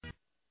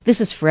This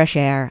is Fresh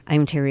Air.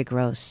 I'm Terry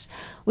Gross.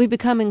 We've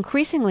become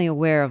increasingly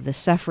aware of the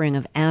suffering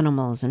of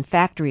animals and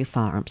factory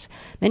farms.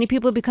 Many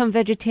people have become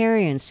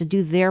vegetarians to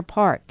do their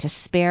part to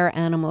spare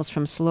animals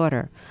from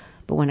slaughter.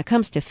 But when it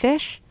comes to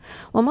fish,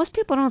 well, most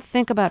people don't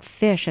think about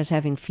fish as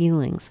having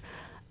feelings.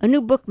 A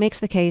new book makes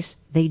the case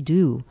they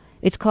do.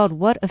 It's called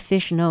What a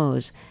Fish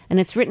Knows, and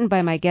it's written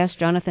by my guest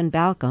Jonathan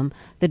Balcombe,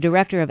 the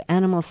director of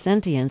Animal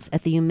Sentience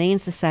at the Humane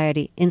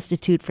Society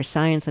Institute for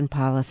Science and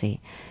Policy.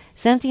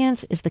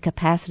 Sentience is the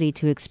capacity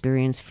to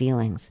experience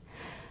feelings.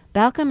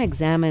 Balcombe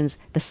examines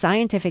the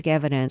scientific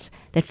evidence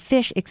that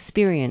fish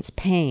experience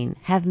pain,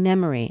 have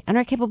memory, and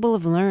are capable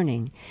of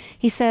learning.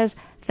 He says,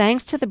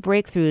 thanks to the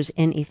breakthroughs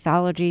in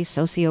ethology,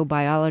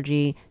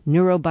 sociobiology,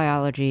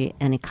 neurobiology,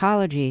 and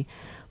ecology,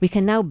 we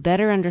can now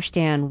better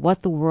understand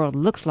what the world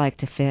looks like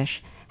to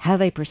fish, how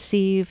they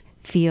perceive,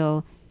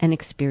 feel, and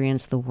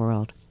experience the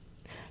world.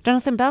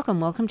 Jonathan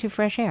Balcombe, welcome to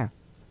Fresh Air.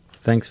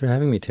 Thanks for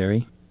having me,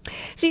 Terry.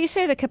 So you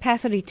say the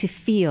capacity to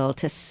feel,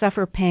 to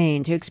suffer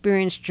pain, to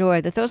experience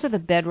joy, that those are the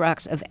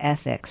bedrocks of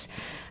ethics,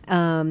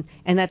 and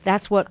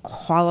that's what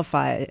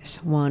qualifies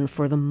one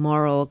for the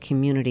moral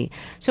community.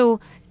 So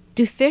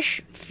do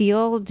fish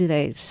feel? Do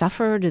they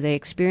suffer? Do they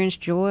experience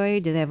joy?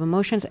 Do they have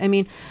emotions? I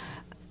mean,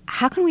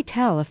 how can we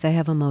tell if they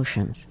have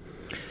emotions?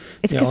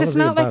 It's because it's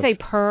not like they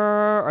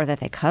purr or that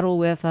they cuddle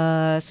with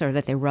us or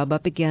that they rub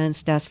up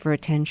against us for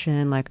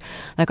attention like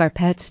our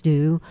pets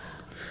do.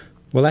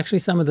 Well, actually,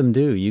 some of them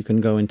do. You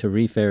can go into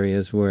reef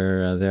areas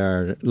where there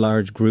are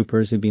large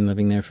groupers who've been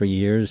living there for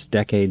years,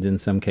 decades in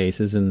some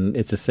cases, and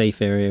it's a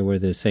safe area where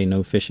there's, say,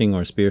 no fishing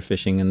or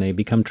spearfishing, and they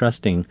become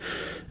trusting,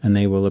 and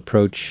they will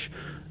approach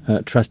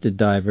trusted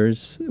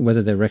divers.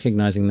 Whether they're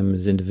recognizing them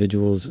as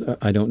individuals,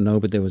 I don't know,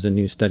 but there was a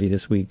new study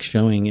this week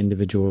showing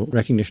individual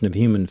recognition of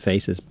human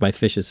faces by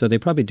fishes, so they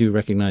probably do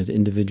recognize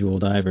individual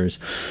divers,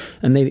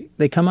 and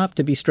they come up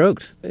to be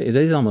stroked. It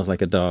is almost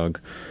like a dog.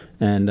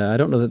 And I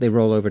don't know that they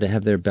roll over to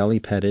have their belly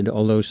petted,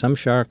 although some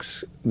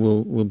sharks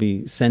will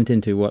be sent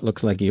into what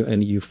looks like a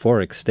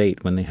euphoric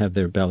state when they have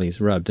their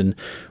bellies rubbed. And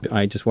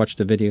I just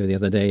watched a video the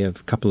other day of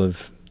a couple of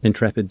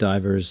intrepid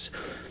divers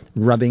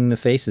rubbing the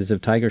faces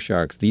of tiger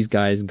sharks. These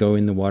guys go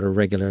in the water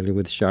regularly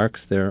with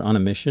sharks. They're on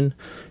a mission,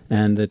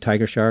 and the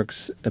tiger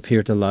sharks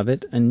appear to love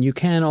it. And you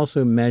can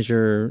also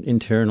measure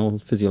internal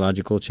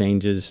physiological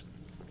changes,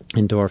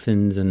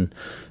 endorphins and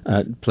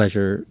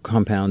pleasure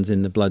compounds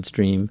in the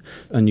bloodstream,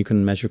 and you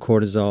can measure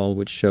cortisol,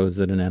 which shows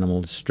that an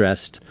animal is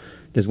stressed.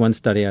 There's one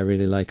study I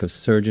really like of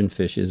surgeon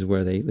fishes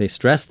where they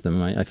stressed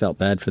them. I felt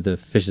bad for the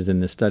fishes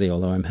in this study,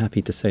 although I'm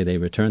happy to say they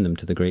returned them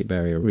to the Great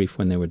Barrier Reef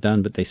when they were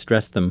done, but they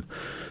stressed them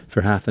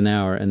for half an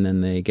hour, and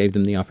then they gave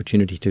them the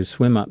opportunity to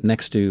swim up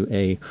next to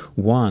a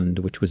wand,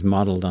 which was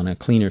modeled on a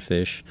cleaner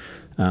fish,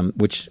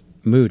 which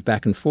moved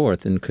back and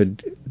forth and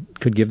could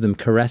give them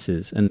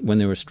caresses. And when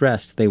they were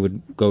stressed, they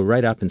would go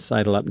right up and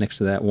sidle up next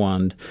to that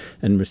wand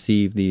and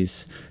receive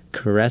these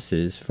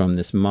caresses from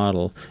this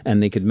model,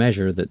 and they could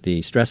measure that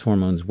the stress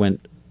hormones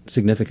went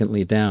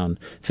significantly down.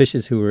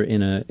 Fishes who were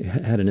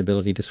had an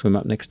ability to swim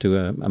up next to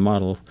a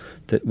model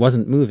that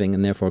wasn't moving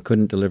and therefore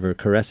couldn't deliver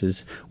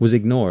caresses was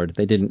ignored.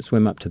 They didn't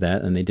swim up to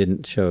that, and they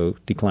didn't show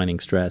declining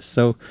stress.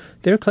 So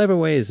there are clever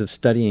ways of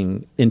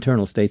studying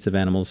internal states of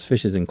animals,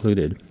 fishes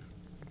included.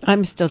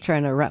 I'm still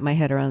trying to wrap my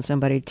head around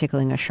somebody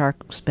tickling a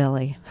shark's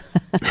belly.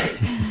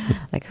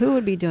 Like, who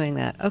would be doing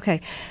that?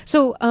 Okay.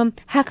 So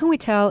how can we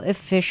tell if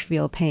fish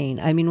feel pain?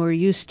 I mean, we're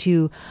used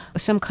to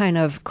some kind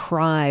of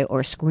cry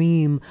or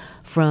scream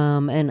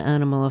from an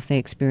animal if they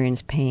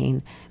experience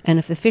pain. And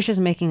if the fish is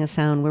making a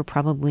sound, we're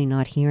probably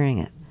not hearing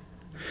it.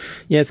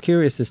 Yeah, it's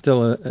curious. There's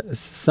still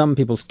some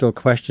people still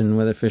question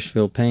whether fish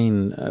feel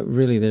pain.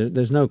 Really,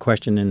 there's no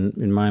question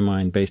in my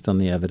mind based on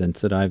the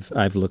evidence that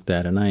I've looked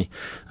at, and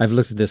I've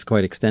looked at this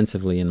quite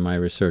extensively in my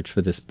research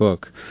for this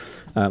book.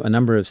 A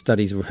number of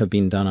studies have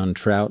been done on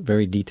trout,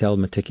 very detailed,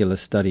 meticulous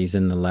studies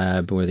in the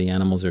lab where the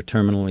animals are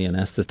terminally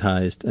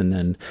anesthetized, and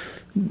then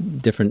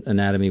different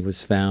anatomy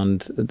was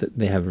found.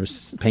 They have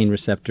pain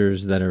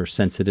receptors that are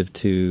sensitive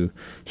to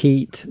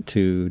heat,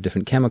 to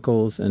different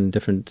chemicals, and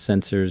different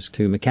sensors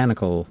to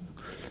mechanical,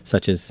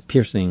 such as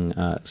piercing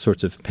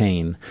sorts of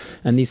pain.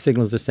 And these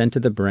signals are sent to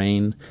the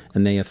brain,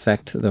 and they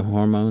affect the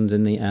hormones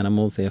in the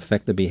animals. They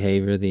affect the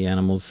behavior. The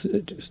animals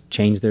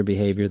change their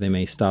behavior. They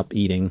may stop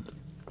eating.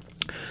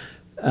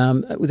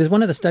 There's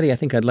one other study I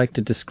think I'd like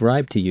to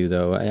describe to you,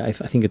 though. I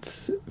think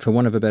it's, for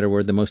want of a better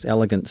word, the most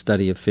elegant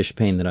study of fish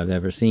pain that I've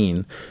ever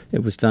seen.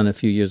 It was done a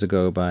few years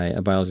ago by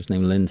a biologist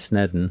named Lynn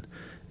Snedden,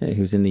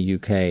 who's in the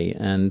UK,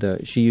 and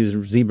she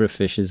used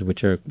zebrafishes,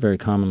 which are very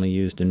commonly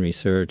used in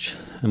research.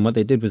 And what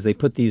they did was they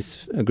put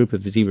a group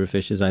of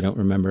zebrafishes, I don't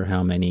remember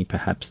how many,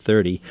 perhaps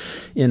 30,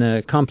 in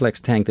a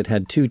complex tank that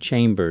had two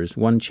chambers.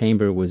 One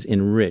chamber was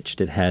enriched.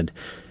 It had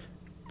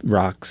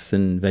rocks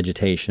and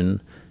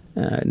vegetation,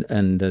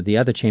 and the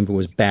other chamber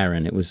was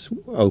barren. It was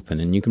open,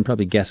 and you can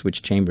probably guess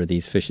which chamber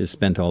these fishes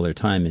spent all their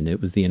time in.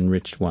 It was the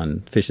enriched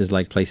one. Fishes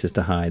like places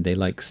to hide. They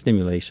like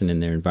stimulation in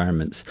their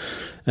environments.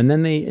 And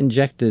then they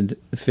injected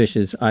the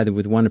fishes either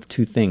with one of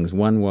two things.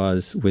 One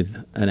was with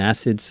an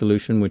acid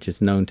solution, which is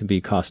known to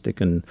be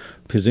caustic and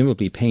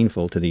presumably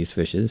painful to these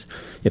fishes,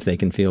 if they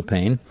can feel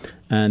pain.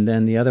 And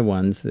then the other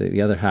ones,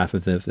 the other half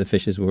of the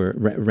fishes were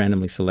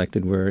randomly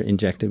selected, were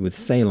injected with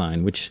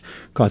saline, which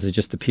causes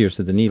just the pierce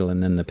of the needle,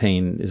 and then the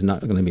pain is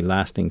not going to be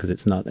lasting because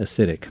it's not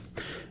acidic.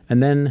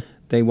 And then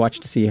they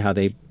watched to see how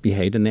they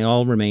behaved, and they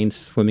all remained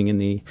swimming in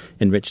the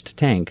enriched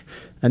tank.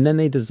 And then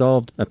they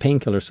dissolved a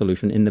painkiller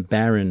solution in the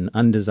barren,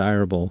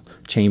 undesirable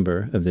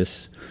chamber of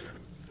this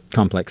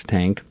complex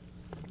tank.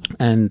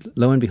 And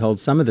lo and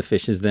behold, some of the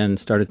fishes then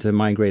started to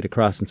migrate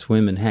across and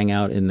swim and hang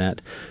out in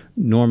that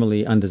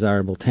normally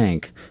undesirable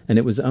tank. And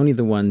it was only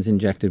the ones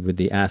injected with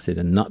the acid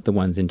and not the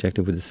ones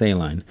injected with the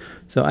saline.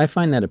 So I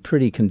find that a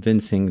pretty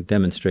convincing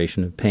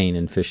demonstration of pain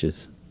in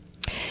fishes.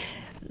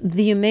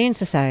 The Humane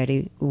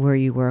Society, where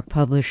you work,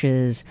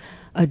 publishes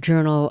a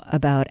journal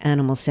about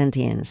animal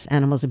sentience,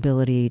 animals'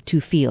 ability to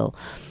feel.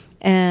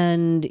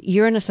 And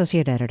you're an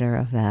associate editor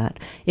of that.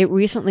 It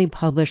recently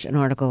published an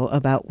article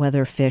about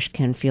whether fish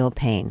can feel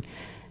pain.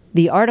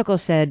 The article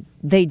said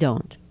they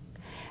don't.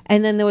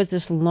 And then there was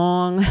this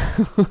long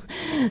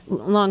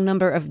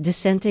number of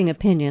dissenting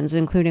opinions,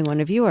 including one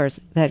of yours,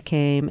 that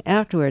came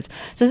afterwards.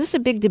 So is this a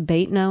big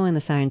debate now in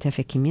the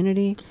scientific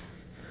community?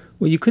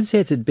 Well, you could say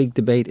it's a big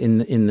debate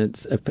in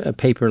that a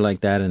paper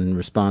like that and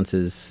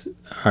responses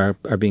are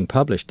being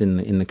published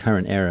in the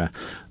current era.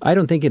 I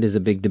don't think it is a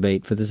big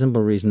debate for the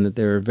simple reason that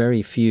there are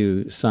very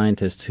few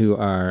scientists who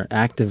are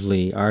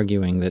actively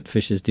arguing that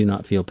fishes do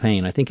not feel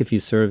pain. I think if you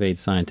surveyed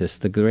scientists,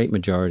 the great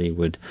majority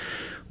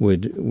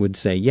would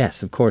say,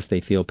 yes, of course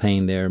they feel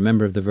pain. They're a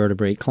member of the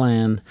vertebrate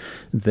clan.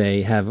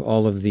 They have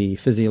all of the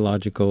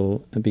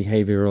physiological,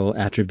 behavioral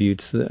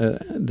attributes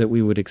that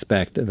we would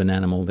expect of an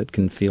animal that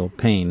can feel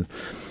pain.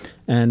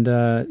 And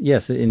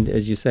yes,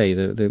 as you say,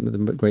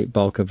 the great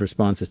bulk of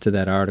responses to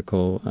that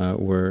article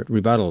were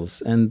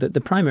rebuttals. And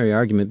the primary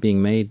argument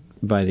being made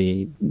by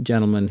the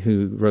gentleman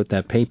who wrote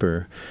that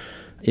paper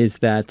is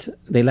that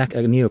they lack a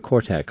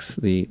neocortex,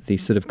 the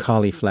sort of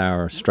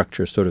cauliflower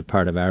structure sort of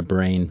part of our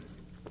brain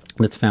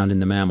that's found in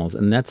the mammals.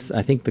 And that's,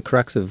 I think, the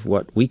crux of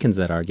what weakens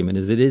that argument,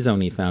 is it is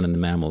only found in the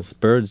mammals.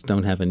 Birds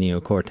don't have a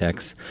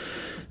neocortex.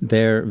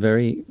 Their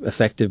very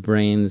effective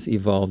brains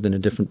evolved in a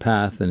different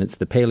path, and it's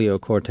the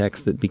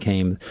paleocortex that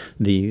became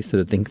the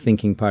sort of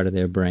thinking part of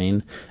their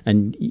brain.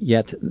 And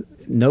yet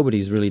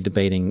nobody's really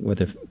debating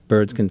whether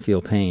birds can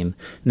feel pain,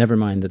 never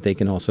mind that they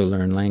can also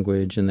learn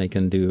language and they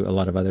can do a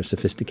lot of other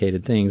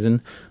sophisticated things.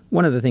 And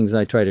one of the things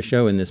I try to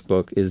show in this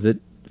book is that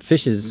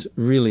fishes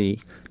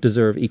really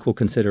deserve equal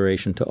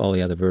consideration to all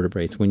the other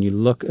vertebrates. When you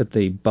look at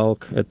the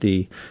bulk, at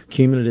the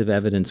cumulative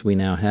evidence we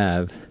now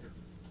have,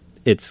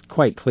 it's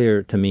quite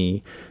clear to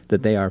me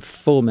that they are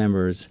full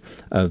members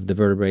of the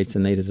vertebrates,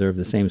 and they deserve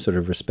the same sort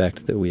of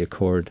respect that we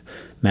accord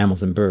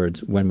mammals and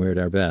birds when we're at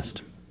our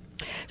best.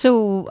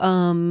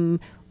 So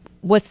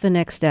what's the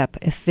next step?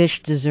 If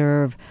fish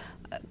deserve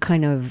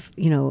kind of,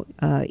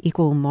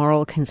 equal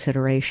moral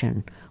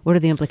consideration, what are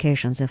the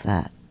implications of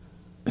that?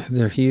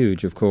 They're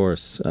huge, of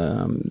course.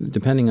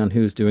 Depending on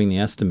who's doing the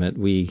estimate,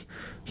 we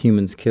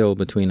humans kill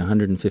between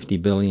 150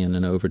 billion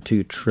and over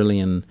 2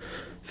 trillion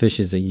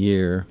fishes a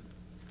year.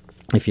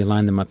 If you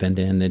line them up end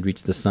to end, they'd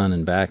reach the sun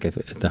and back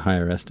at the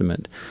higher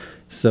estimate.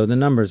 So the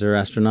numbers are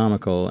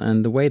astronomical,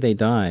 and the way they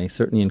die,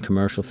 certainly in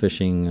commercial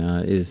fishing,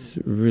 is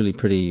really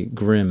pretty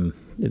grim.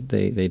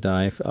 They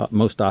die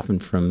most often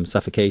from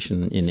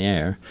suffocation in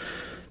air,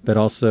 but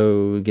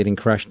also getting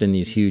crushed in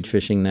these huge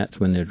fishing nets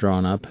when they're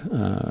drawn up.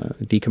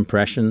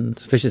 Decompression.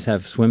 Fishes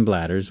have swim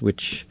bladders,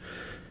 which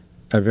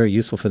are very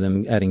useful for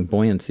them, adding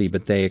buoyancy,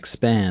 but they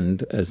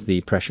expand as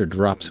the pressure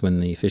drops when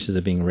the fishes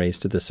are being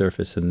raised to the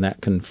surface, and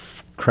that can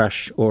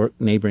crush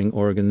neighboring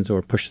organs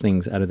or push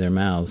things out of their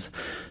mouths.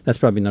 That's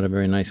probably not a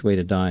very nice way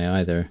to die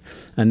either.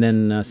 And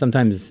then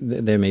sometimes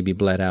they may be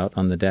bled out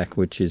on the deck,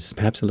 which is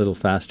perhaps a little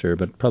faster,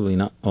 but probably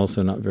not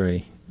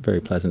very,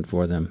 very pleasant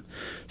for them.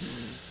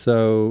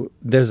 So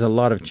there's a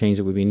lot of change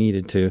that would be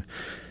needed to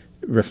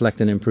reflect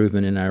an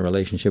improvement in our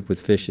relationship with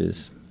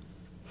fishes.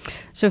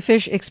 So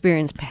fish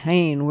experience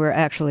pain, where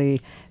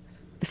actually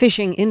the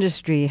fishing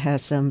industry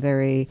has some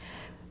very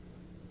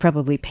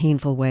probably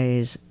painful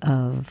ways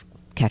of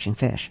catching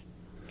fish.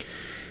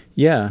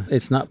 Yeah,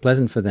 it's not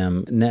pleasant for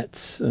them.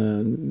 Nets,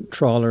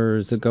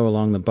 trawlers that go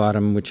along the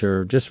bottom, which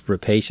are just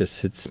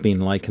rapacious. It's been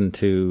likened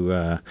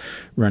to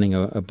running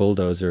a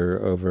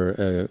bulldozer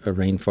over a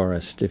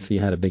rainforest, if you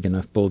had a big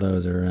enough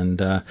bulldozer. And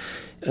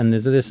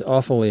there's this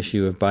awful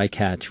issue of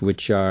bycatch,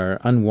 which are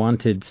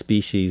unwanted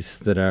species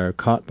that are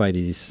caught by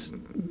these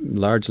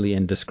largely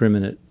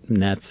indiscriminate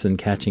nets and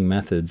catching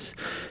methods,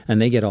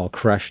 and they get all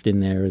crushed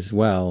in there as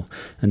well,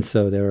 and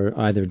so they're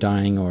either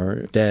dying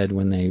or dead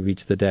when they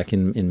reach the deck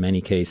in many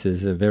cases.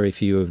 cases, very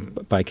few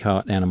of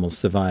by-caught animals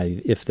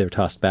survive if they're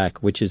tossed back,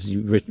 which is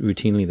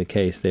routinely the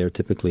case. They are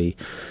typically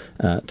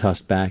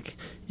tossed back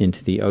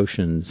into the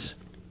oceans.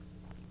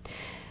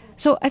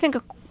 So I think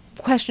a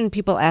question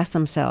people ask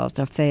themselves,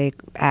 if they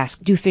ask,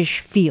 do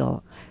fish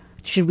feel?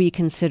 Should we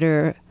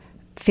consider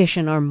fish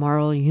in our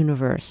moral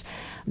universe?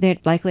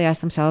 They'd likely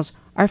ask themselves,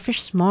 are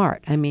fish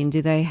smart? I mean,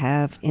 do they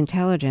have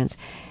intelligence?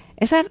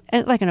 Is that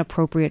like an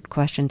appropriate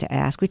question to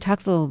ask? We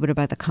talked a little bit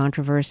about the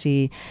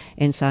controversy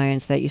in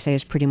science that you say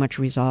is pretty much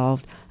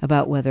resolved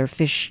about whether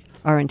fish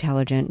are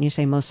intelligent. And you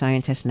say most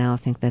scientists now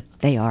think that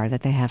they are,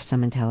 that they have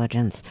some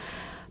intelligence.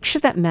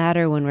 Should that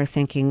matter when we're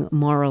thinking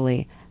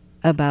morally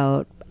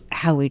about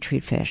how we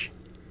treat fish?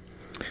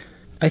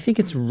 I think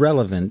it's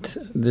relevant.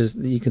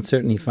 You can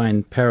certainly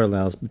find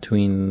parallels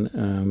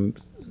between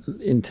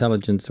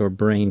intelligence or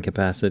brain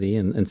capacity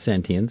and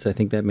sentience. I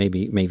think that may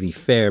be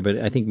fair, but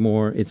I think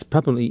more it's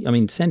probably,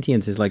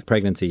 sentience is like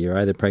pregnancy. You're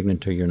either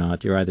pregnant or you're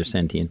not. You're either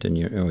sentient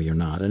or you're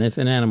not. And if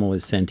an animal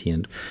is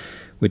sentient,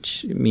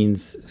 which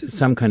means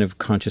some kind of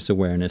conscious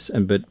awareness,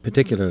 but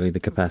particularly the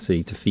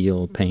capacity to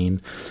feel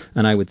pain,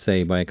 and I would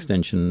say by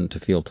extension to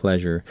feel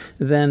pleasure,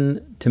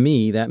 then to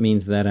me that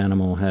means that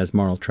animal has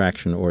moral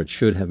traction, or it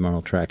should have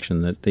moral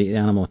traction, that the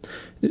animal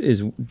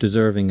is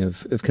deserving of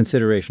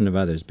consideration of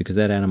others, because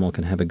that animal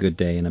can have a good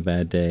day and a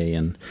bad day,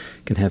 and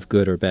can have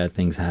good or bad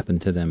things happen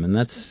to them. And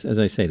that's, as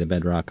I say, the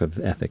bedrock of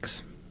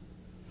ethics.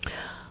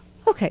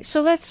 Okay, so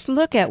let's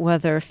look at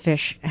whether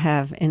fish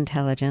have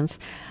intelligence.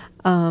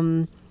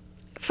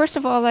 First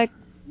of all,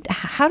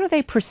 how do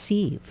they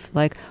perceive?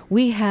 Like,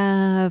 we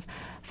have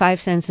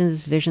 5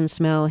 senses: vision,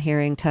 smell,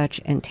 hearing,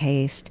 touch, and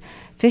taste.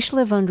 Fish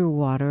live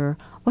underwater.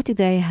 What do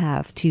they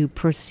have to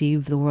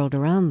perceive the world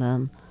around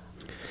them?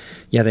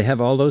 Yeah, they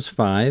have all those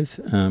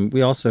 5.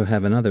 We also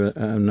have a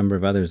number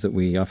of others that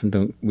we often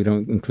don't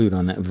include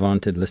on that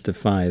vaunted list of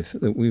 5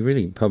 that we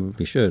really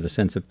probably should. A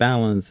sense of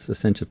balance, a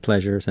sense of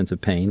pleasure, a sense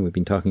of pain. We've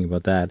been talking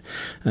about that.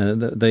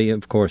 They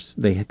of course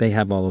they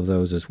have all of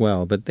those as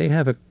well, but they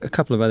have a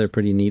couple of other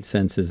pretty neat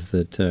senses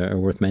that are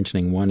worth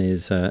mentioning. One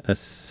is a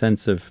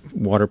sense of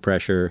water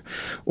pressure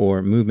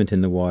or movement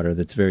in the water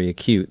that's very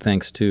acute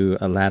thanks to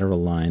a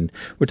lateral line.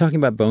 We're talking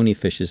about bony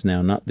fishes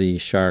now, not the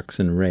sharks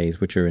and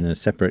rays, which are in a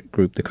separate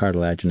group, the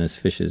cartilaginous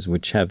fishes,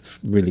 which have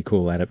really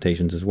cool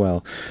adaptations as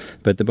well.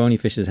 But the bony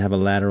fishes have a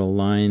lateral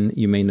line.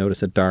 You may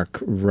notice a dark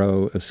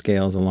row of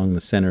scales along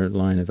the center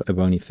line of a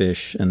bony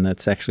fish, and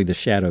that's actually the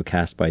shadow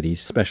cast by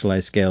these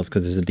specialized scales,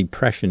 because there's a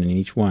depression in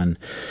each one.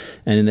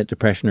 And in that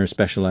depression are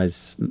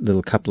specialized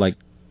little cup-like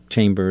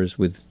chambers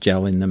with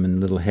gel in them and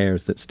little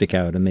hairs that stick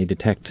out, and they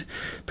detect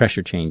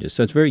pressure changes.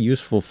 So it's very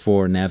useful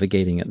for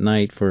navigating at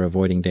night, for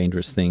avoiding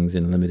dangerous things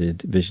in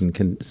limited vision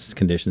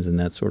conditions and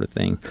that sort of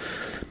thing.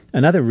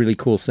 Another really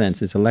cool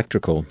sense is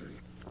electrical.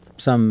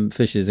 Some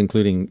fishes,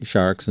 including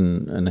sharks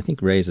and I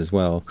think rays as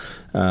well,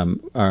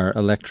 are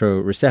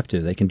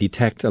electroreceptive. They can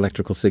detect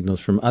electrical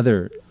signals from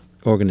other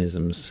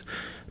organisms.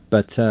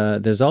 But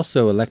there's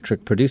also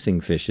electric-producing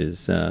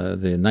fishes.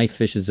 The knife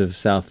fishes of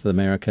South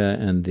America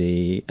and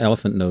the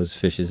elephant-nose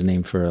fishes,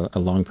 named for a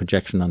long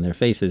projection on their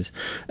faces,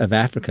 of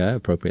Africa,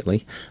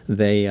 appropriately,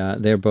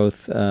 they're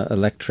both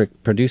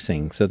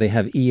electric-producing. So they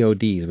have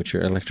EODs, which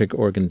are electric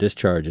organ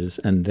discharges,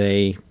 and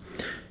they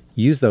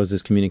use those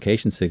as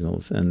communication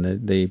signals, and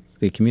they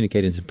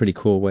communicate in some pretty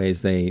cool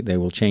ways. They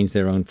will change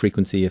their own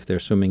frequency if they're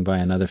swimming by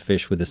another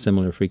fish with a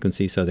similar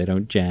frequency, so they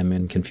don't jam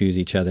and confuse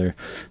each other.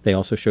 They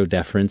also show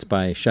deference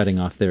by shutting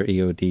off their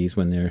EODs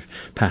when they're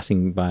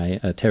passing by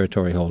a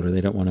territory holder.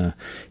 You don't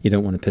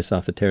want to piss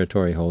off the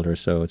territory holder,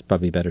 so it's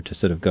probably better to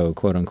sort of go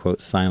quote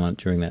unquote silent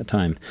during that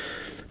time.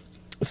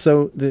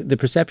 So the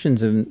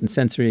perceptions and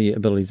sensory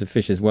abilities of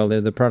fishes, well, they're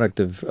the product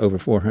of over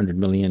 400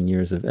 million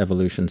years of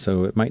evolution,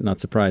 so it might not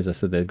surprise us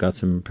that they've got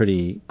some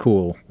pretty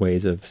cool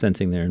ways of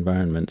sensing their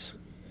environments.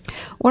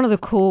 One of the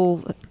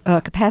cool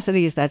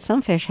capacities that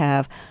some fish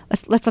have,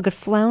 let's look at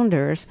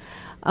flounders.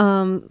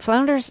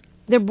 Flounders,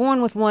 they're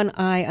born with one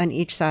eye on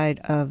each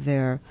side of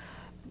their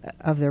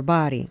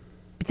body.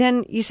 But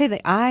then you say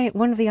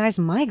one of the eyes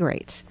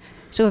migrates.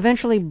 So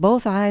eventually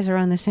both eyes are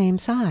on the same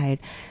side.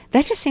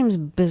 That just seems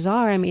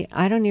bizarre. I mean,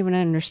 I don't even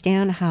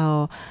understand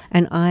how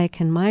an eye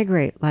can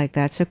migrate like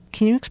that. So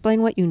can you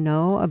explain what you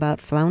know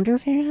about flounder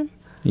vision?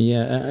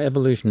 Yeah,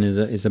 evolution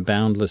is a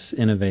boundless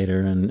innovator,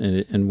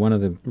 and one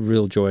of the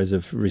real joys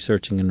of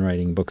researching and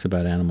writing books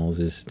about animals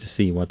is to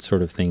see what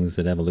sort of things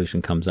that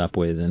evolution comes up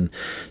with. And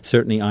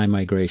certainly eye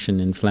migration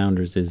in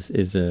flounders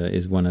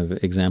is one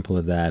example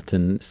of that.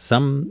 And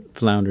some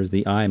flounders,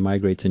 the eye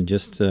migrates in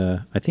just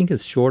I think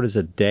as short as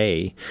a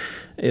day.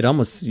 It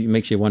almost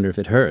makes you wonder if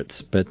it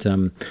hurts, but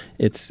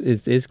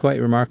it's quite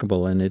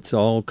remarkable, and it's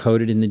all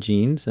coded in the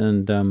genes,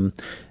 and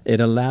it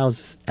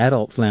allows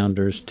adult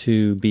flounders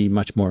to be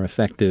much more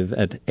effective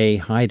at A,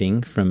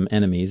 hiding from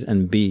enemies,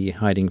 and B,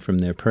 hiding from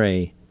their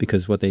prey,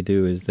 because what they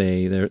do is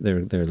they're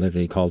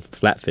literally called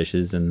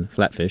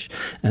flatfish,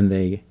 and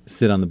they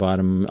sit on the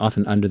bottom,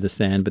 often under the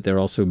sand, but they're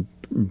also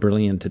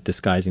brilliant at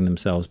disguising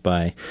themselves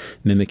by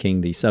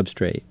mimicking the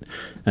substrate.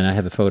 And I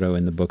have a photo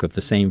in the book of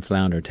the same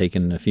flounder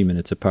taken a few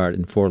minutes apart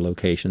in 4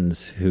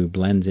 locations who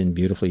blends in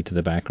beautifully to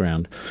the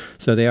background.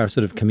 So they are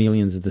sort of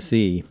chameleons of the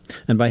sea.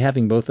 And by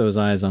having both those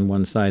eyes on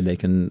one side, they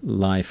can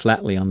lie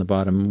flatly on the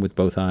bottom with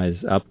both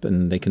eyes up,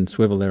 and they can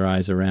swivel their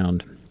eyes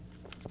around.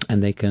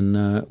 And they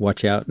can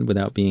watch out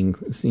without being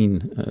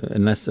seen,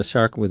 unless a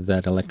shark with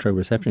that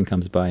electroreception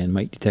comes by and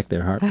might detect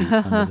their heartbeat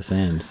under the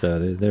sand.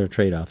 So there are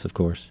trade-offs, of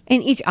course.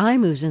 And each eye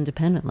moves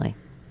independently.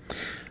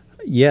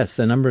 Yes,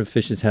 a number of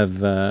fishes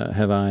have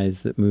eyes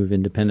that move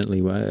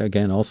independently.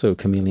 Again, also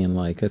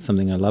chameleon-like. That's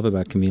something I love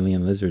about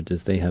chameleon lizards,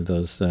 is they have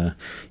those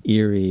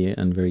eerie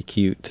and very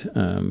cute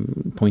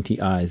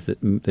pointy eyes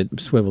that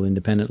swivel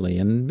independently.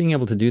 And being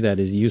able to do that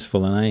is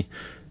useful. And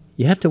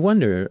you have to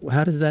wonder,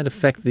 how does that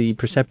affect the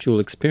perceptual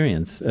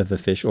experience of a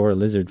fish, or a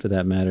lizard for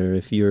that matter,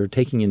 if you're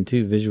taking in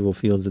 2 visual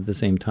fields at the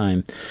same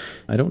time?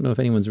 I don't know if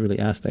anyone's really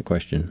asked that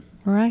question.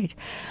 Right.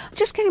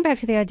 Just getting back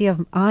to the idea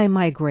of eye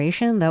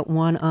migration, that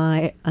one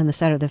eye on the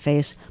side of the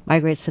face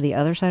migrates to the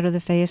other side of the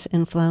face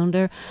in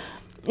flounder.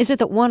 Is it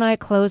that one eye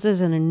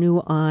closes and a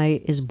new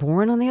eye is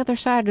born on the other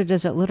side, or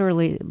does it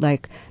literally,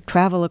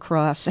 travel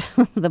across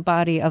the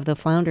body of the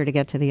flounder to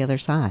get to the other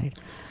side?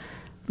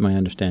 My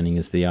understanding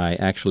is the eye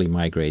actually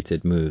migrates,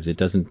 it moves. It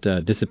doesn't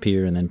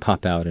disappear and then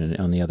pop out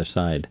on the other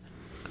side.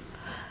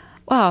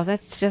 Wow,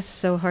 that's just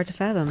so hard to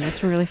fathom.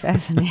 That's really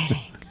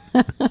fascinating.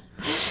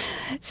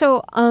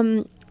 So,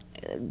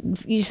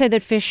 you say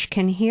that fish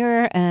can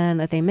hear and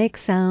that they make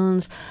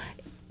sounds.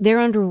 They're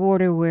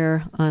underwater,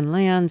 we're on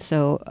land,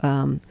 so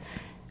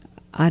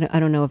I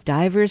don't know if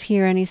divers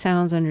hear any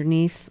sounds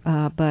underneath,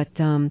 but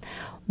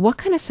what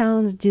kind of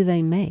sounds do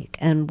they make,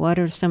 and what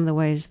are some of the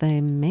ways they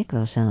make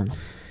those sounds?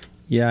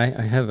 Yeah,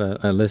 I have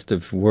a list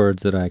of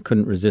words that I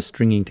couldn't resist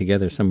stringing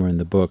together somewhere in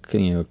the book.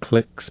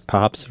 Clicks,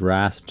 pops,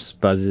 rasps,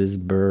 buzzes,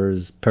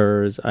 burrs,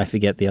 purrs. I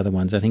forget the other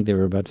ones. I think there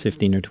were about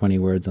 15 or 20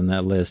 words on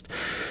that list.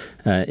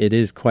 It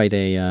is quite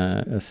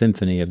a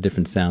symphony of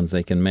different sounds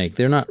they can make.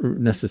 They're not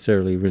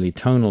necessarily really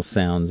tonal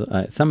sounds.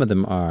 Some of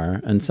them are,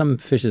 and some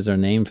fishes are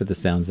named for the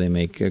sounds they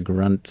make.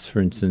 Grunts,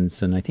 for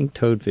instance, and I think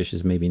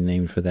toadfishes may be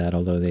named for that,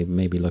 although they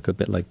maybe look a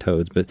bit like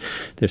toads. But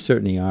there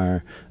certainly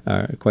are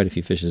quite a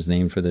few fishes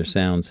named for their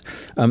sounds.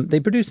 They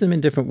produce them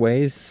in different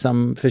ways.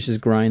 Some fishes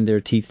grind their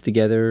teeth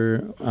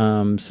together.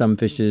 Some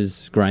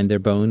fishes grind their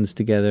bones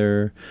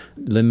together.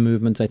 Limb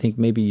movements, I think,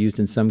 may be used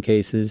in some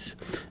cases.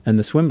 And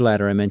the swim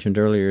bladder I mentioned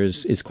earlier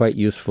is quite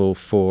useful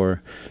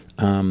for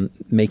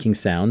making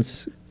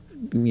sounds.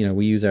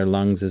 We use our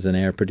lungs as an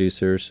air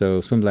producer, so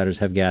swim bladders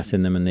have gas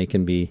in them, and they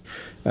can be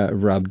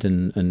rubbed,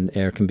 and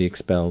air can be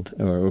expelled,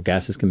 or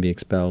gases can be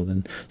expelled.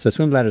 And so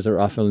swim bladders are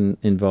often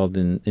involved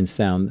in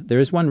sound. There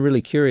is one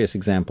really curious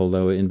example,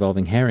 though,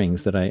 involving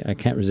herrings that I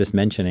can't resist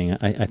mentioning.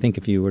 I think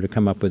if you were to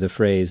come up with a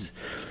phrase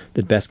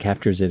that best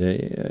captures it,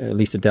 at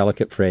least a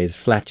delicate phrase,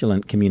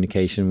 flatulent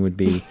communication would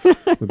be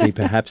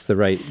perhaps the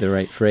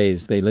right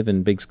phrase. They live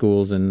in big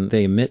schools, and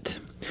they emit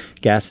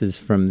gases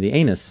from the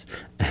anus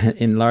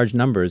in large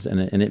numbers, and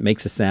it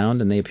makes a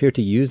sound, and they appear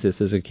to use this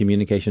as a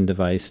communication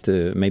device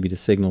to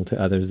signal to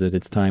others that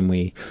it's time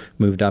we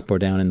moved up or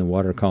down in the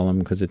water column,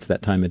 because it's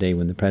that time of day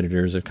when the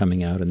predators are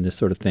coming out and this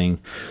sort of thing.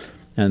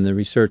 And the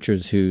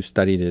researchers who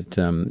studied it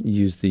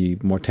used the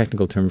more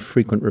technical term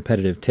frequent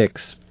repetitive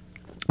tics.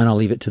 And I'll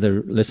leave it to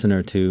the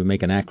listener to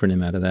make an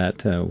acronym out of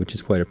that, which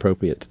is quite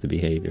appropriate to the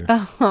behavior.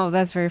 Oh,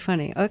 that's very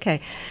funny.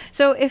 Okay.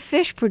 So if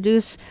fish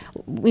produce,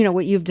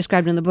 what you've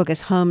described in the book as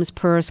hums,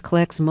 purrs,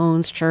 clicks,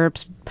 moans,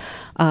 chirps,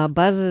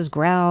 buzzes,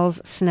 growls,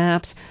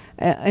 snaps,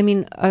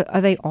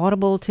 are they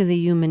audible to the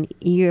human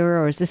ear,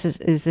 or is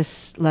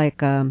this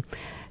like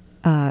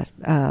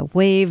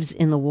waves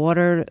in the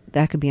water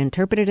that could be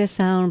interpreted as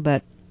sound,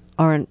 but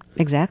aren't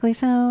exactly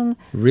sound?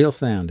 Real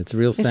sound. It's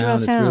real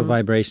sound. It's real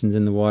vibrations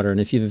in the water. And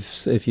if you've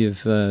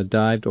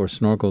dived or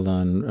snorkeled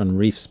on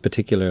reefs,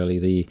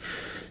 particularly,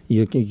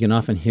 you can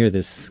often hear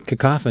this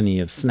cacophony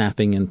of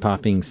snapping and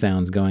popping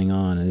sounds going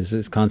on. And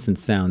it's constant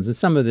sounds. And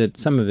some of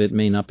it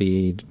may not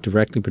be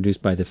directly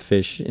produced by the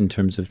fish in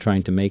terms of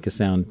trying to make a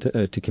sound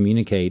to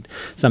communicate.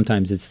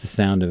 Sometimes it's the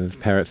sound of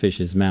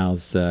parrotfish's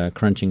mouths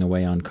crunching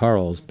away on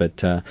corals.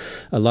 But a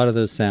lot of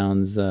those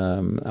sounds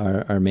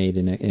are made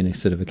in a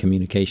sort of a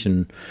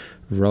communication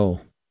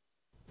role.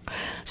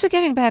 So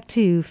getting back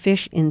to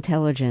fish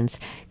intelligence,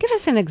 give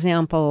us an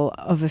example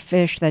of a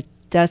fish that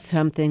does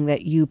something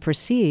that you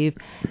perceive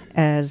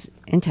as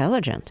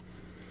intelligent.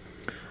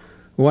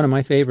 One of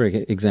my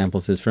favorite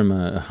examples is from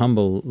a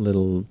humble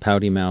little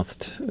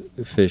pouty-mouthed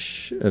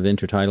fish of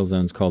intertidal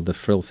zones called the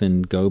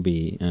frill-finned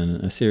goby,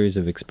 and a series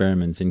of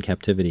experiments in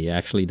captivity,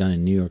 actually done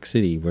in New York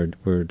City,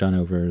 were done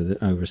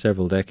over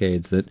several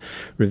decades, that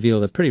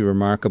revealed a pretty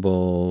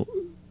remarkable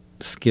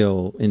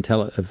skill,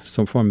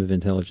 some form of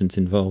intelligence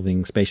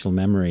involving spatial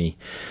memory.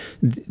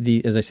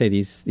 As I say,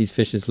 these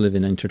fishes live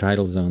in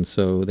intertidal zones,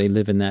 so they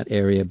live in that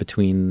area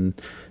between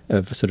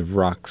sort of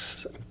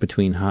rocks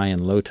between high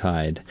and low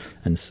tide.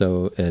 And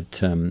so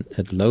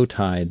at low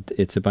tide,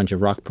 it's a bunch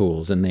of rock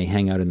pools, and they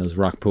hang out in those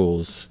rock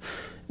pools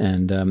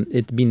And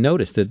it'd be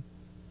noticed that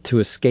to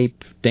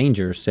escape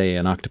danger, say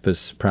an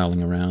octopus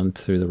prowling around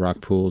through the rock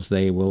pools,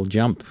 they will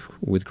jump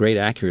with great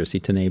accuracy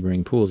to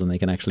neighboring pools, and they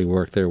can actually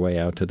work their way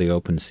out to the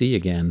open sea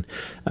again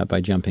by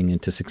jumping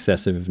into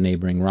successive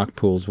neighboring rock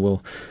pools.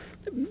 Well,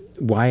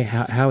 why?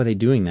 How are they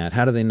doing that?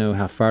 How do they know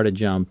how far to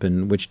jump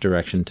and which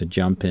direction to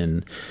jump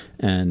in?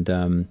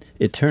 And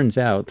it turns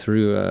out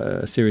through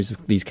a series of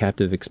these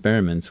captive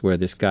experiments where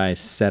this guy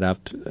set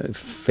up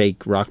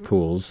fake rock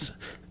pools,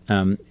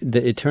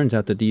 it turns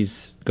out that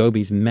these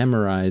gobies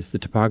memorize the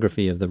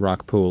topography of the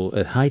rock pool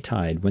at high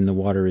tide when the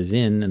water is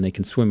in, and they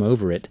can swim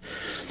over it.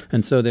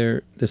 And so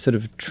they're sort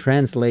of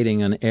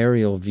translating an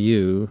aerial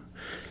view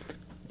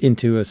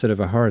into a sort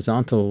of a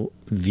horizontal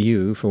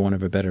view, for want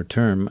of a better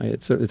term.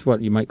 It's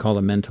what you might call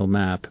a mental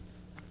map.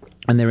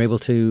 And they're able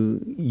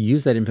to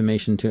use that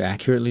information to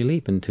accurately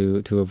leap and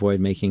to avoid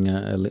making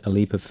a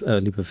leap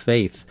of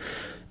faith.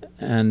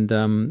 And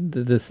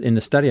in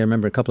the study, I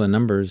remember a couple of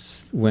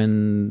numbers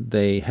when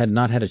they had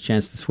not had a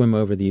chance to swim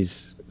over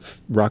these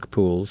rock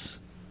pools.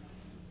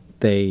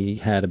 They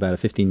had about a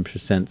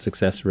 15%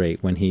 success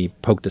rate when he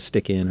poked a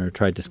stick in or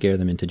tried to scare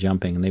them into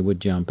jumping, and they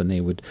would jump and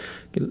they would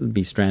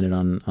be stranded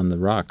on the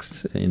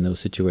rocks in those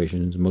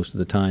situations most of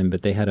the time.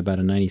 But they had about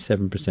a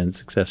 97%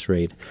 success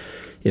rate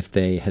if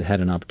they had had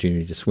an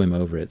opportunity to swim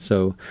over it.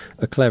 So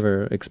a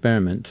clever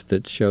experiment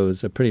that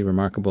shows a pretty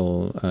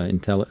remarkable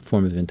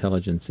form of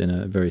intelligence in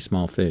a very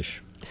small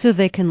fish. So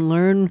they can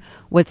learn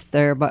what's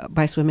there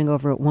by swimming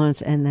over it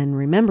once and then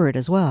remember it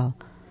as well.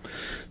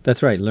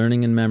 That's right.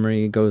 Learning and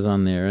memory goes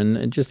on there.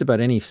 And just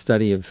about any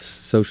study of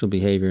social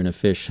behavior in a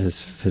fish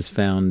has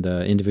found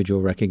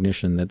individual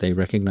recognition, that they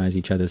recognize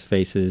each other's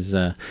faces.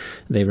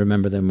 They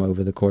remember them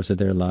over the course of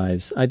their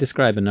lives. I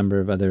describe a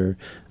number of other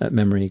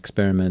memory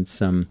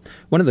experiments.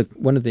 One of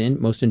the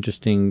most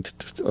interesting,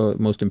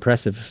 most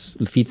impressive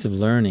feats of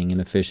learning in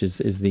a fish is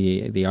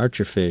the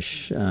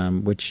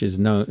archerfish, which is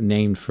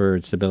named for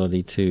its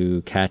ability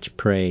to catch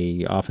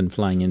prey, often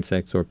flying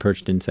insects or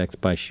perched insects,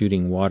 by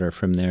shooting water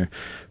from their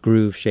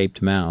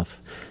groove-shaped mouth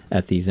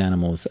at these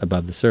animals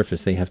above the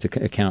surface. They have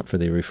to account for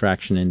the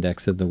refraction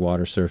index of the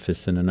water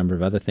surface and a number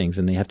of other things,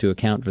 and they have to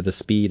account for the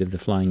speed of the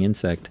flying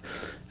insect.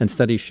 And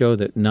studies show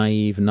that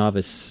naive,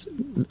 novice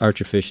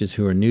archerfishes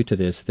who are new to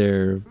this,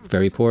 they're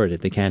very poor at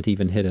it. They can't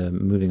even hit a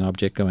moving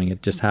object going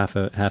at just half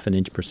an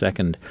inch per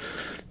second.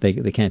 They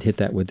can't hit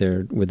that with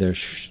their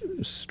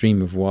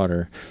stream of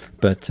water.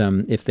 But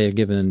if they're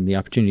given the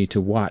opportunity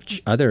to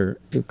watch other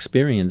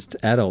experienced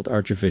adult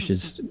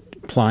archerfishes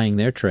plying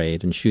their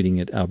trade and shooting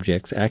at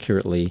objects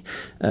accurately,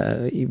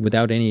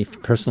 without any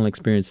personal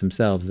experience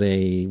themselves,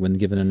 when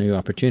given a new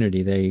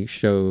opportunity, they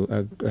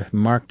show a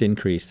marked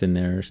increase in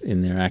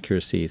their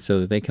accuracy,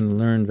 so that they can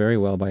learn very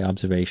well by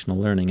observational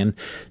learning. And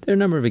there are a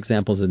number of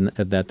examples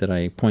of that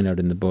I point out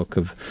in the book,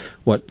 of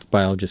what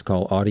biologists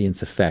call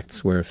audience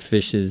effects, where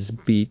fishes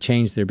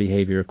change their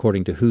behavior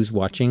according to who's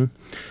watching,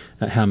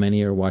 how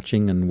many are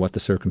watching, and what the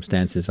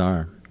circumstances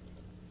are.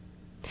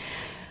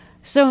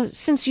 So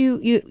since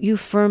you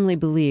firmly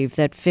believe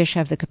that fish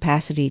have the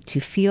capacity to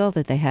feel,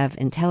 that they have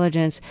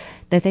intelligence,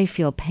 that they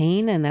feel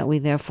pain, and that we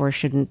therefore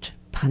shouldn't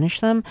punish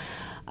them,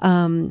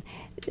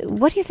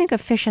 what do you think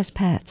of fish as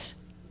pets?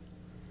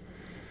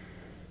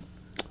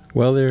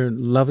 Well, they're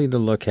lovely to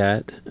look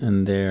at,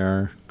 and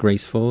they're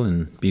graceful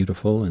and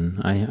beautiful. And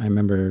I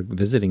remember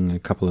visiting a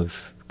couple of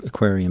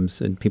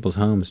aquariums in people's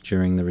homes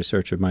during the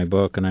research of my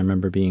book, and I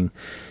remember being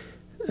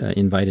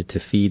invited to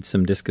feed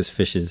some discus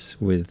fishes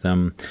with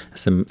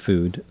some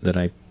food that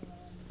I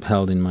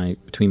held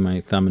between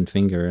my thumb and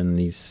finger, and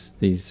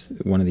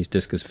one of these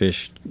discus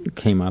fish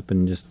came up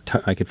and just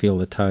I could feel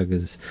the tug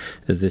as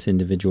this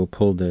individual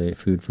pulled the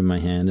food from my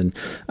hand. And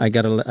I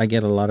get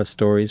a lot of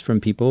stories from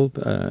people,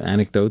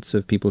 anecdotes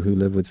of people who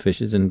live with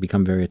fishes and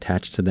become very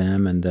attached to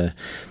them, and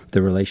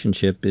the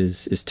relationship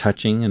is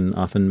touching and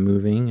often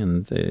moving,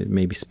 and they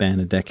maybe span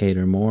a decade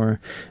or more,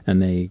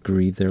 and they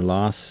grieve their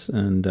loss.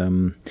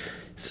 And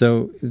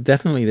so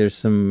definitely there's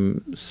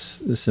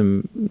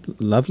some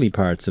lovely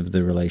parts of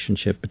the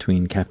relationship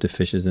between captive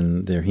fishes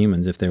and their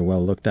humans if they're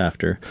well looked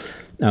after.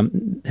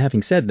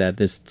 Having said that,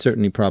 there's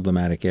certainly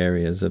problematic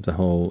areas of the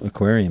whole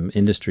aquarium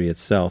industry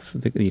itself.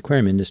 The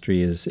aquarium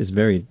industry is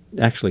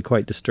actually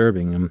quite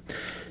disturbing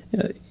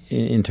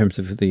in terms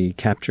of the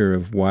capture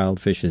of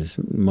wild fishes,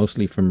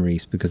 mostly from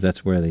reefs, because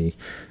that's where the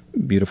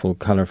beautiful,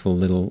 colorful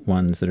little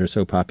ones that are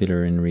so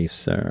popular in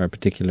reefs are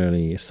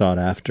particularly sought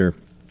after.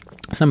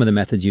 Some of the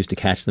methods used to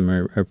catch them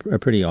are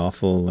pretty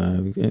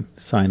awful.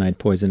 Cyanide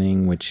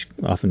poisoning, which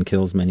often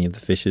kills many of the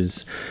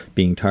fishes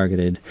being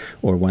targeted,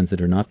 or ones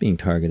that are not being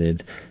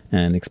targeted,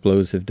 and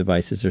explosive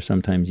devices are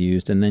sometimes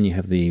used. And then you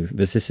have the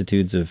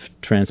vicissitudes of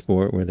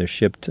transport, where they're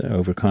shipped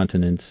over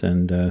continents,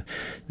 and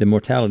the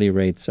mortality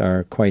rates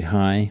are quite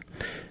high.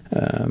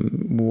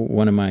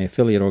 one of my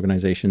affiliate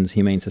organizations,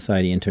 Humane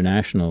Society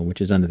International,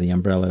 which is under the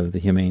umbrella of the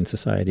Humane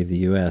Society of the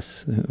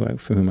U.S.,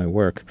 for whom I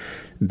work,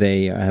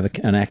 they have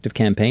an active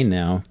campaign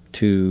now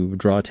to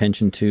draw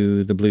attention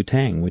to the blue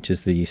tang, which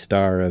is the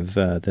star of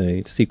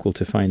the sequel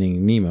to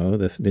Finding Nemo,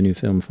 the new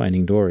film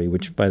Finding Dory,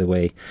 which, by the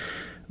way,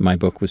 my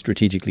book was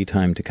strategically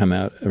timed to come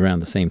out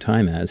around the same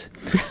time as.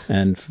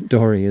 And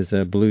Dory is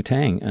a blue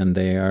tang, and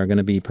they are going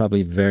to be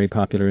probably very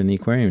popular in the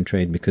aquarium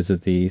trade because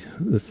of the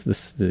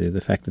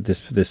fact that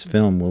this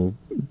film will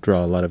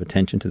draw a lot of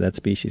attention to that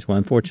species. Well,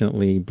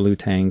 unfortunately, blue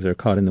tangs are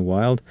caught in the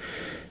wild,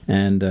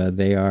 and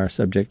they are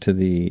subject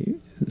to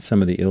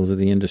some of the ills of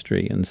the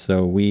industry. And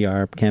so we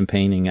are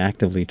campaigning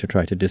actively to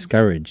try to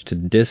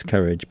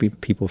discourage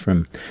people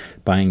from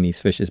buying these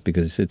fishes,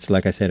 because it's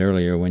like I said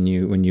earlier, when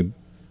you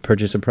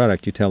purchase a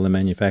product, you tell the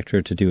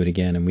manufacturer to do it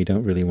again, and we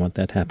don't really want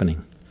that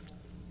happening.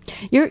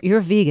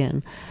 You're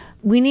vegan.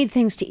 We need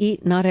things to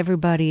eat. Not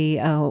everybody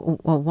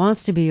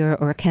wants to be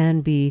or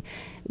can be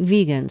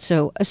vegan.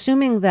 So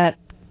assuming that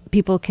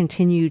people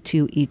continue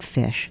to eat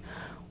fish,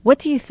 what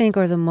do you think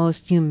are the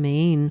most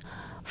humane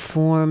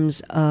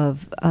forms of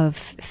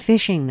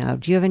fishing now?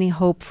 Do you have any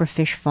hope for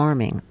fish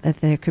farming,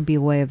 that there could be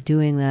a way of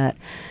doing that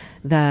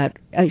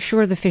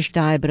sure, the fish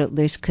die, but at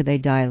least could they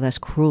die less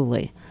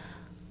cruelly?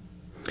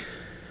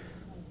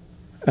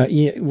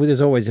 Well,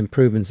 there's always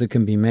improvements that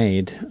can be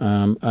made.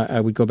 I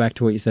would go back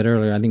to what you said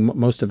earlier. I think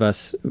most of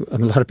us, a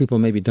lot of people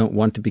maybe don't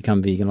want to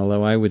become vegan,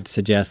 although I would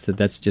suggest that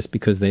that's just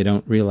because they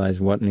don't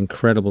realize what an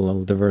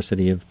incredible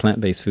diversity of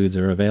plant-based foods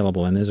are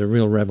available. And there's a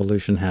real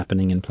revolution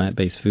happening in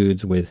plant-based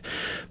foods with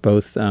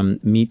both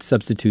meat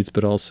substitutes,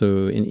 but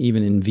also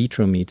even in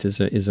vitro meats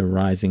is a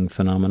rising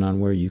phenomenon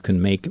where you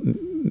can make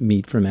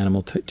meat from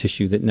animal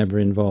tissue that never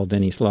involved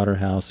any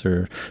slaughterhouse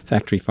or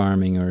factory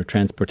farming or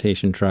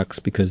transportation trucks,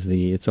 because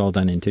it's all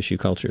done in tissue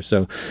culture.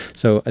 So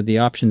the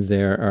options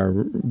there are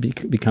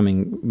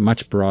becoming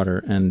much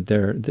broader, and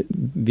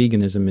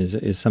veganism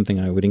is something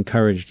I would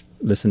encourage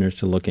listeners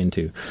to look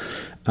into.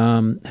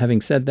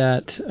 Having said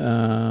that,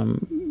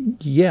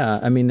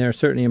 I mean, there are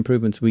certainly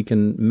improvements we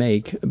can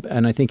make,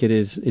 and I think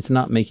it's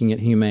not making it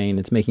humane,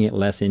 it's making it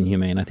less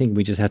inhumane. I think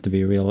we just have to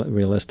be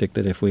realistic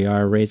that if we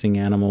are raising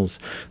animals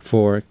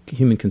for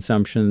human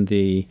consumption,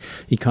 the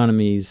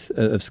economies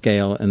of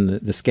scale and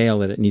the scale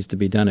that it needs to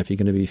be done, if you're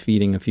going to be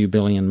feeding a few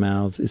billion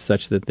mouths, is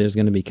such that there's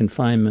going to be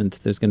confinement,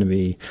 there's going to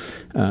be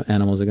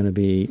animals are going to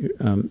be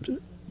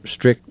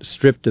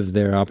stripped of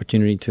their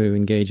opportunity to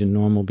engage in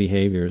normal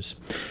behaviors.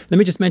 Let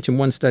me just mention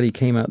one study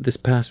came out this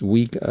past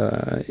week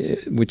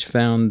which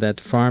found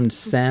that farmed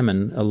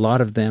salmon, a lot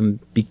of them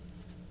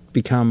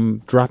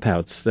become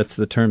dropouts. That's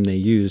the term they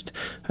used.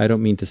 I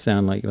don't mean to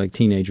sound like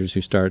teenagers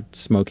who start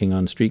smoking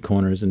on street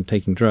corners and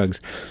taking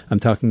drugs. I'm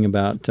talking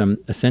about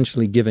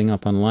essentially giving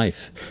up on life.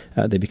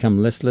 They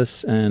become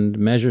listless, and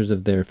measures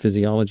of their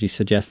physiology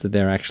suggest that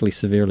they're actually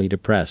severely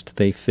depressed.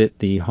 They fit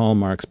the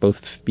hallmarks,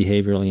 both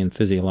behaviorally and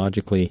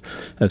physiologically,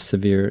 of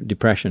severe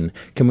depression.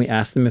 Can we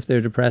ask them if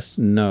they're depressed?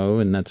 No,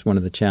 and that's one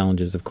of the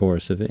challenges, of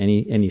course, of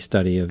any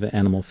study of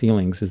animal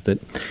feelings, is that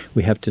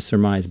we have to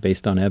surmise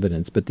based on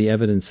evidence, but the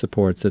evidence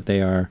supports that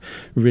they are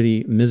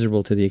really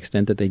miserable to the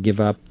extent that they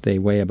give up. They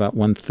weigh about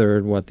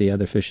 1/3 what the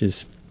other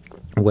fishes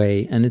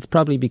weigh, and it's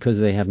probably because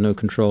they have no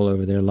control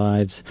over their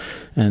lives,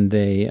 and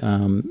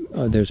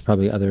there's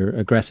probably other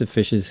aggressive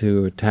fishes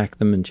who attack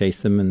them and chase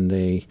them, and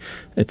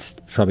it's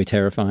probably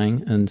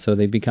terrifying, and so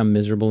they become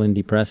miserable and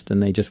depressed,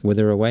 and they just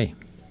wither away.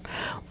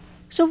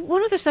 So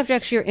one of the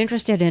subjects you're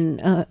interested in,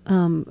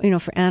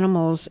 for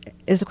animals,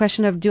 is the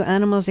question of, do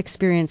animals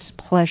experience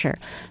pleasure?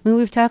 I mean,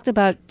 we've talked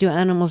about, do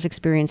animals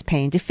experience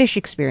pain? Do fish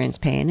experience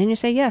pain? And you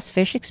say, yes,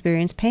 fish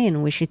experience pain,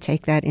 and we should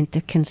take that into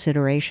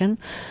consideration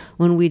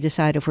when we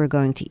decide if we're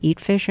going to eat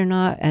fish or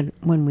not, and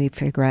when we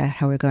figure out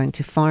how we're going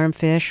to farm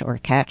fish or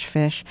catch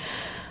fish.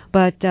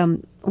 But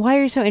why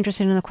are you so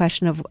interested in the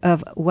question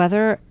of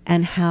whether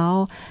and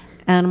how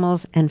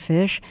animals and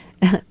fish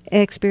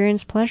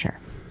experience pleasure?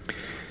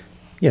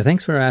 Yeah,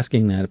 thanks for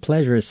asking that.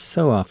 Pleasure is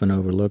so often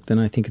overlooked, and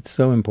I think it's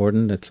so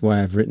important. That's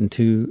why I've written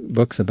 2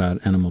 books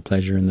about animal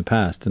pleasure in the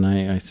past, and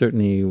I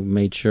certainly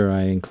made sure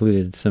I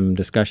included some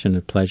discussion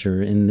of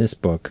pleasure in this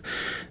book.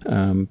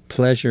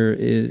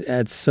 Pleasure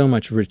adds so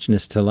much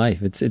richness to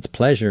life. It's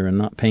pleasure and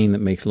not pain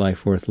that makes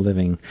life worth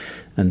living,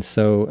 and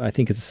so I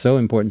think it's so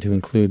important to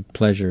include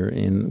pleasure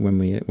in when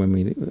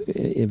we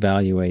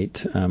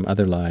evaluate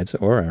other lives,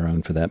 or our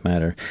own for that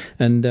matter.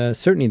 And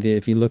certainly,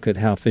 if you look at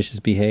how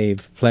fishes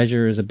behave,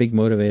 pleasure is a big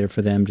motivator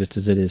for them, just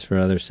as it is for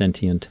other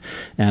sentient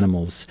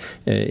animals.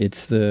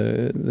 It's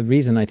the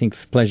reason I think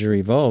pleasure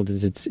evolved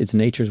is it's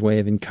nature's way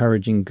of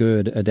encouraging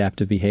good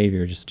adaptive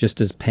behaviors,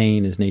 just as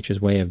pain is nature's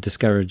way of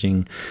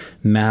discouraging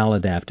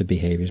maladaptive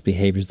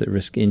behaviors that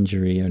risk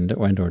injury and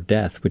or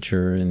death, which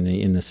are in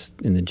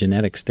the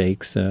genetic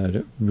stakes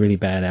really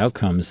bad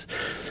outcomes.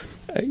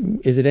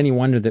 Is it any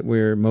wonder that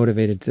we're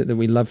motivated, that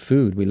we love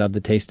food? We love the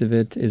taste of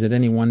it. Is it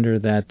any wonder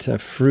that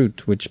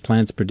fruit, which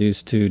plants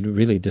produce to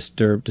really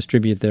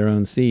distribute their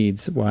own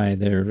seeds, why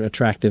they're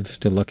attractive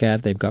to look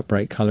at? They've got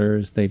bright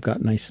colors, they've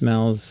got nice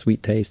smells,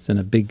 sweet tastes, and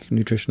a big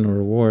nutritional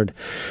reward.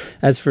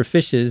 As for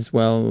fishes,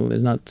 well,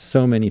 there's not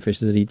so many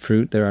fishes that eat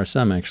fruit. There are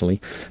some,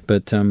 actually.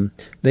 But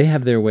they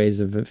have their ways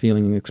of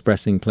feeling,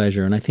 expressing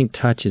pleasure. And I think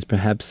touch is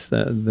perhaps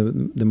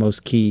the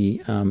most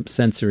key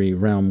sensory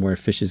realm where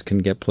fishes can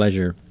get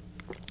pleasure.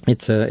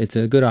 It's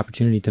a good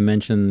opportunity to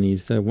mention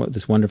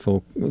this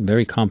wonderful,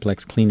 very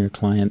complex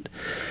cleaner-client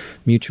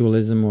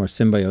mutualism or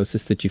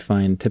symbiosis that you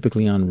find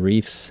typically on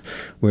reefs,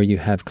 where you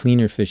have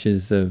cleaner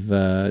fishes of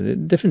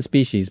different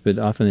species, but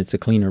often it's a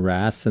cleaner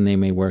wrasse, and they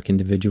may work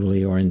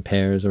individually or in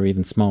pairs or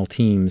even small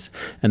teams,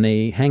 and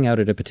they hang out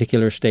at a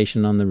particular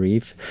station on the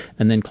reef,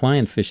 and then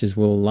client fishes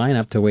will line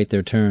up to wait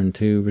their turn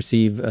to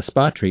receive a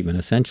spa treatment.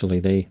 Essentially,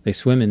 they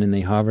swim in and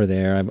they hover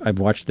there. I've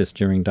watched this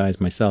during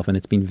dives myself, and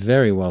it's been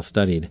very well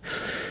studied.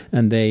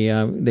 And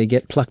they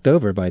get plucked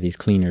over by these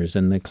cleaners,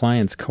 and the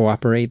clients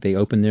cooperate. They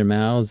open their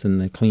mouths,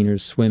 and the cleaners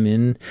swim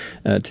in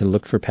to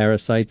look for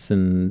parasites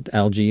and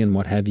algae and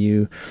what have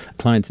you.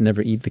 Clients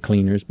never eat the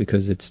cleaners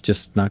because it's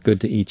just not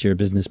good to eat your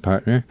business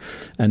partner.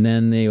 And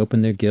then they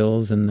open their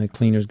gills, and the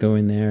cleaners go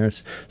in there.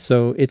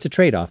 So it's a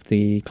trade-off.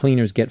 The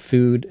cleaners get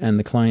food, and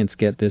the clients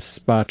get this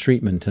spa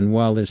treatment. And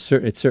while it's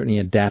certainly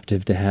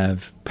adaptive to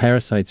have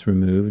parasites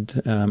removed,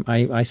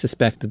 I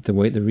suspect that the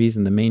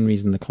main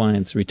reason the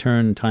clients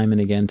return time and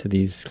again to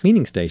these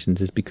cleaning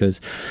stations is because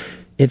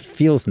it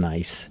feels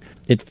nice,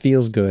 it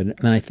feels good,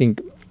 and I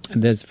think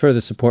there's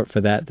further support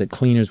for that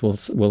cleaners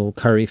will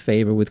curry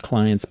favor with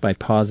clients by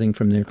pausing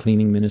from their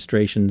cleaning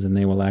ministrations, and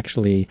they will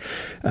actually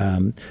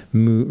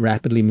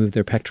rapidly move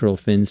their pectoral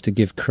fins to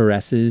give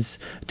caresses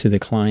to the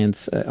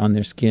clients on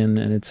their skin,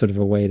 and it's sort of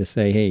a way to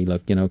say, hey,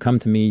 look, come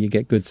to me, you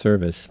get good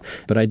service.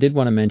 But I did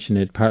want to mention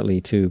it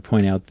partly to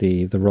point out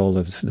the role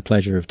of the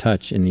pleasure of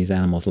touch in these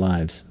animals'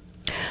 lives.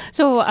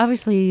 So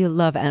obviously you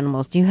love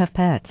animals. Do you have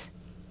pets?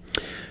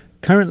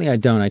 Currently, I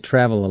don't. I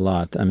travel a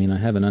lot. I mean, I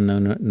have an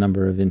unknown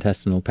number of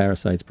intestinal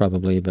parasites,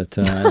 probably, but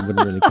I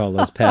wouldn't really call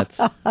those pets.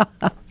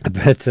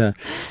 But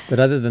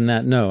other than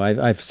that, no.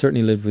 I've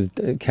certainly lived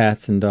with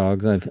cats and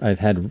dogs. I've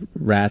had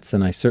rats,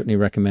 and I certainly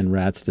recommend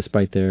rats,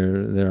 despite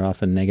their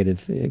often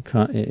negative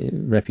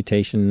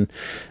reputation.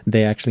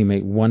 They actually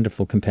make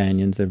wonderful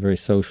companions. They're very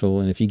social,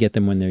 and if you get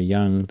them when they're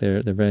young,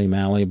 they're very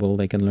malleable.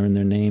 They can learn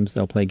their names.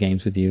 They'll play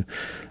games with you.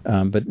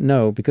 But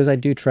no, because I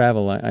do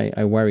travel,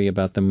 I worry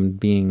about them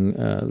being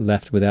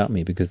left without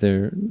me, because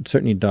they're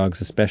certainly, dogs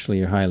especially,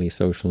 are highly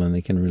social, and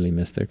they can really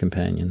miss their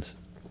companions.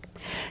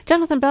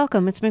 Jonathan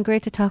Balcombe, it's been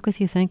great to talk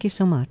with you. Thank you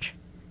so much.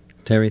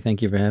 Terry,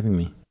 thank you for having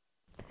me.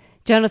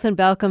 Jonathan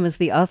Balcombe is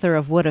the author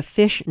of What a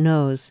Fish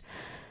Knows.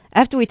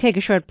 After we take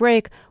a short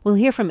break, we'll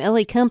hear from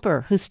Ellie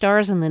Kemper, who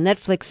stars in the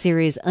Netflix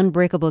series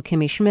Unbreakable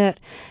Kimmy Schmidt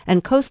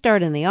and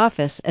co-starred in The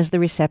Office as the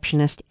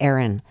receptionist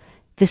Erin.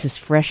 This is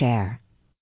Fresh Air.